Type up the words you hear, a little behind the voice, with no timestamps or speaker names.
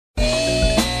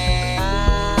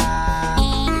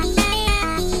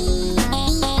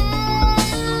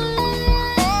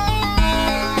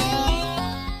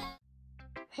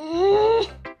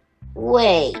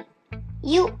Wait,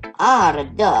 you are a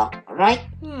dog, right?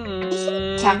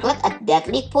 Isn't chocolate a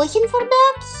deadly poison for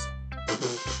dogs?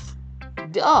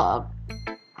 Dog?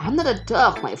 I'm not a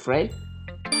dog, my friend.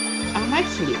 I'm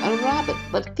actually a rabbit,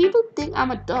 but people think I'm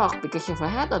a dog because of a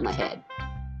hat on my head.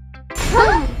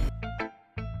 Huh?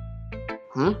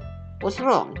 Huh? What's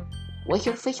wrong? Why's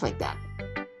your face like that?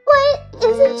 What?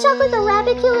 Isn't chocolate the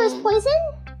rabbit killer's poison?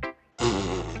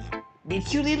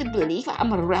 Did you really believe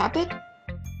I'm a rabbit?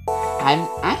 I'm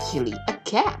actually a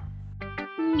cat.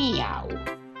 Meow.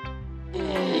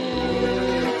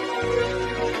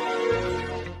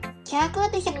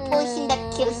 Chocolate is a poison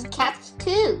that kills cats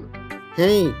too.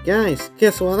 Hey guys,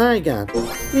 guess what I got?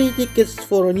 3 tickets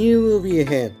for a new movie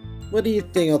ahead. What do you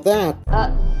think of that?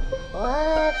 What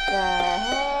the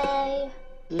hey?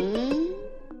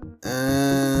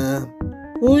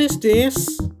 Who is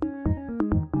this?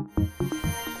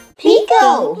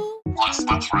 Pico! Yes,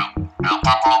 that's right. I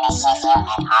totally receive you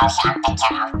and also a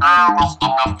picture of always in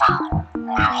my phone.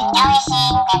 Now enjoy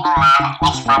seeing people laugh and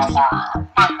make fun of you all.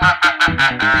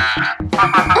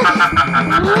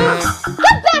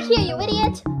 Get back here, you idiot!